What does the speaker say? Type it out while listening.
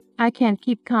I can't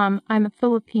keep calm, I'm a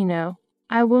Filipino.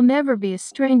 I will never be a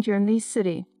stranger in this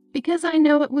city, because I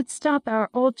know it would stop our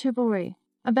old chivalry.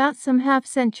 About some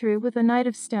half-century with a night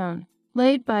of stone,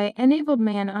 laid by an able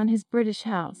man on his British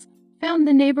house, found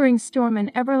the neighboring storm an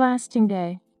everlasting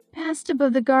day, passed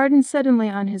above the garden suddenly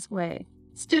on his way,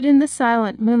 stood in the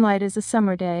silent moonlight as a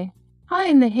summer day, high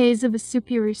in the haze of a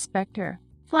superior spectre,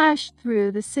 flashed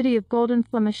through the city of golden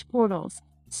Flemish portals,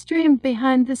 streamed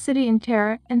behind the city in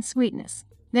terror and sweetness,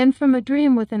 then from a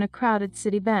dream within a crowded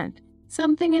city bent,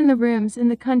 something in the rooms in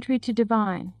the country to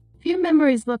divine. Few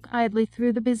memories look idly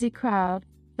through the busy crowd.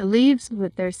 The leaves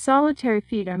with their solitary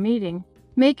feet are meeting,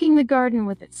 making the garden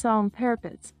with its solemn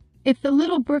parapets. If the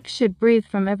little brook should breathe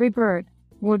from every bird,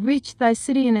 would reach thy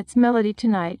city in its melody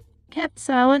tonight, kept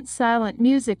silent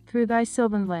music through thy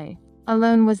sylvan lay.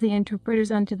 Alone was the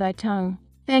interpreter's unto thy tongue,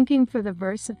 thanking for the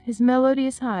verse of his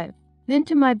melodious hive. Then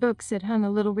to my books it hung a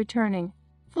little returning,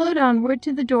 flowed onward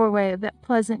to the doorway of that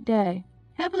pleasant day.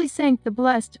 Heavily sank the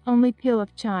blessed only peal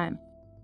of chime.